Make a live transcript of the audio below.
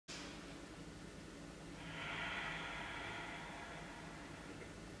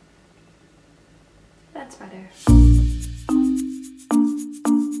That's better.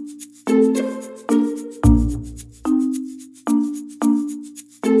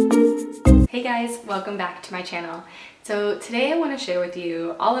 Hey guys, welcome back to my channel. So today I want to share with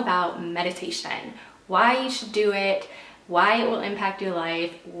you all about meditation, why you should do it, why it will impact your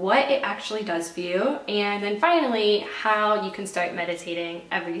life, what it actually does for you, and then finally how you can start meditating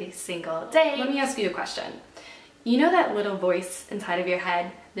every single day. Let me ask you a question. You know that little voice inside of your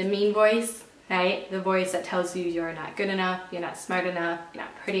head, the mean voice, right? The voice that tells you you're not good enough, you're not smart enough, you're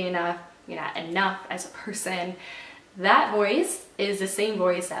not pretty enough, you're not enough as a person. That voice is the same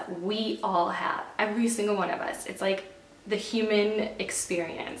voice that we all have, every single one of us. It's like the human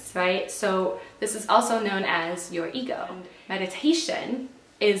experience, right? So this is also known as your ego. Meditation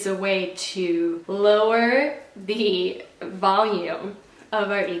is a way to lower the volume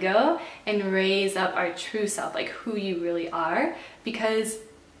of our ego and raise up our true self, like who you really are, because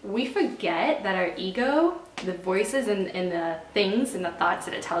we forget that our ego, the voices and the things and the thoughts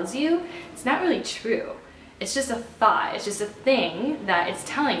that it tells you, it's not really true. It's just a thought, it's just a thing that it's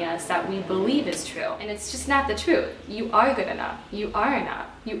telling us that we believe is true. And it's just not the truth. You are good enough, you are enough,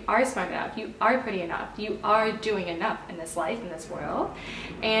 you are smart enough, you are pretty enough, you are doing enough in this life, in this world.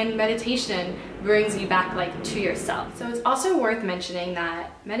 And meditation brings you back like to yourself. So it's also worth mentioning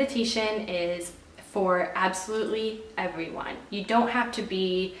that meditation is for absolutely everyone. You don't have to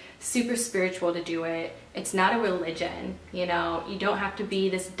be super spiritual to do it. It's not a religion, you know? You don't have to be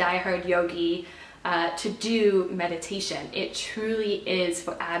this diehard yogi to do meditation. It truly is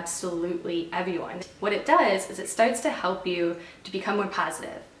for absolutely everyone. What it does is it starts to help you to become more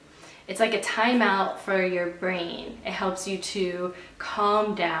positive. It's like a timeout for your brain. It helps you to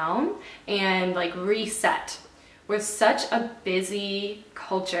calm down and like reset. We're such a busy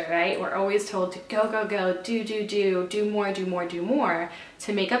culture, right? We're always told to go, go, go, do more, do more, do more,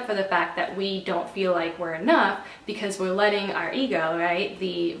 to make up for the fact that we don't feel like we're enough because we're letting our ego, right,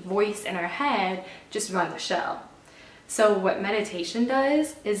 the voice in our head, just run the show. So what meditation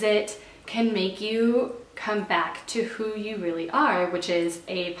does is it can make you come back to who you really are, which is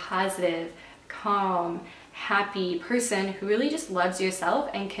a positive, calm, happy person who really just loves yourself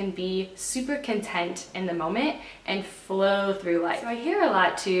and can be super content in the moment and flow through life. So I hear a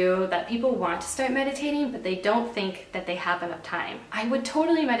lot too that people want to start meditating, but they don't think that they have enough time. I would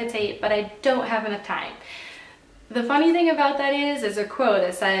totally meditate, but I don't have enough time. The funny thing about that is, there's a quote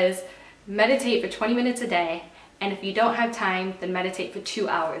that says, meditate for 20 minutes a day, and if you don't have time, then meditate for 2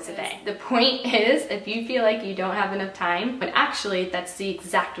 hours a day. The point is, if you feel like you don't have enough time, but actually that's the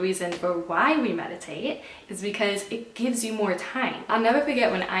exact reason for why we meditate, is because it gives you more time. I'll never forget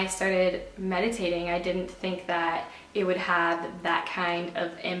when I started meditating, I didn't think that it would have that kind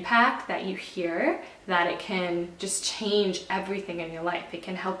of impact that you hear, that it can just change everything in your life. It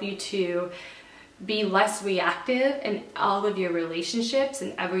can help you to be less reactive in all of your relationships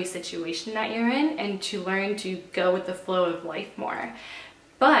and every situation that you're in, and to learn to go with the flow of life more.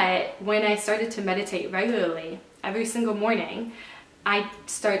 But when I started to meditate regularly, every single morning, I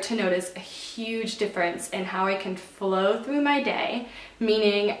start to notice a huge difference in how I can flow through my day,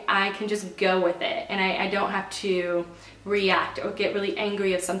 meaning I can just go with it and I don't have to react or get really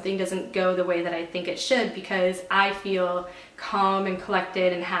angry if something doesn't go the way that I think it should, because I feel calm and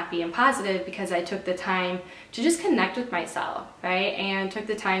collected and happy and positive because I took the time to just connect with myself, right? And took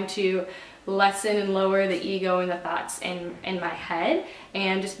the time to lessen and lower the ego and the thoughts in my head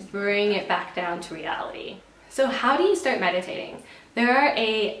and just bring it back down to reality. So how do you start meditating? There are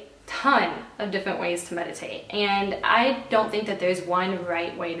a ton of different ways to meditate, and I don't think that there's one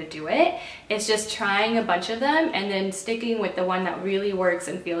right way to do it. It's just trying a bunch of them and then sticking with the one that really works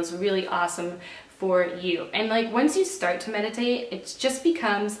and feels really awesome for you. And like once you start to meditate, it just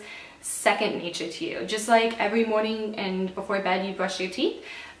becomes second nature to you. Just like every morning and before bed you brush your teeth,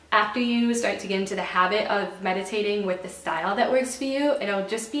 after you start to get into the habit of meditating with the style that works for you, it'll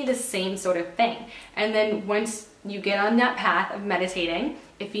just be the same sort of thing. And then once you get on that path of meditating,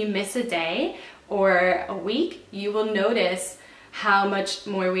 if you miss a day or a week, you will notice how much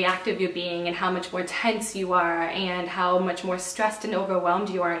more reactive you're being and how much more tense you are and how much more stressed and overwhelmed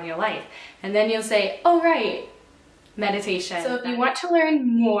you are in your life. And then you'll say, oh right, meditation. So if you want to learn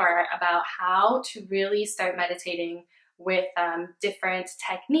more about how to really start meditating with different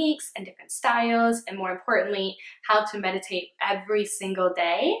techniques and different styles, and more importantly, how to meditate every single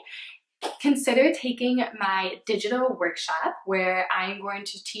day, consider taking my digital workshop where I'm going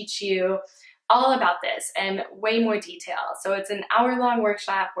to teach you all about this in way more detail. So it's an hour-long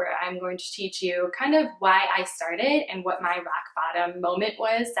workshop where I'm going to teach you kind of why I started and what my rock bottom moment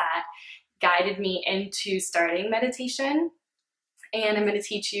was that guided me into starting meditation. and I'm going to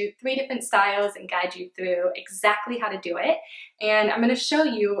teach you 3 different styles and guide you through exactly how to do it. And I'm going to show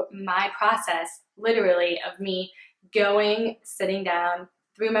you my process, literally, of me going, sitting down,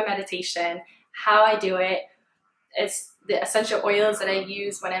 through my meditation, how I do it. It's the essential oils that I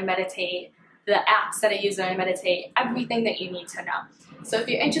use when I meditate, the apps that I use when I meditate, everything that you need to know. So if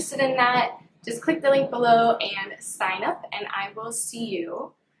you're interested in that, just click the link below and sign up, and I will see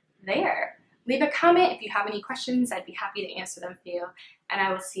you there. Leave a comment if you have any questions. I'd be happy to answer them for you, and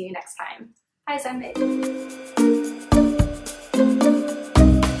I will see you next time. Bye, Zenbit.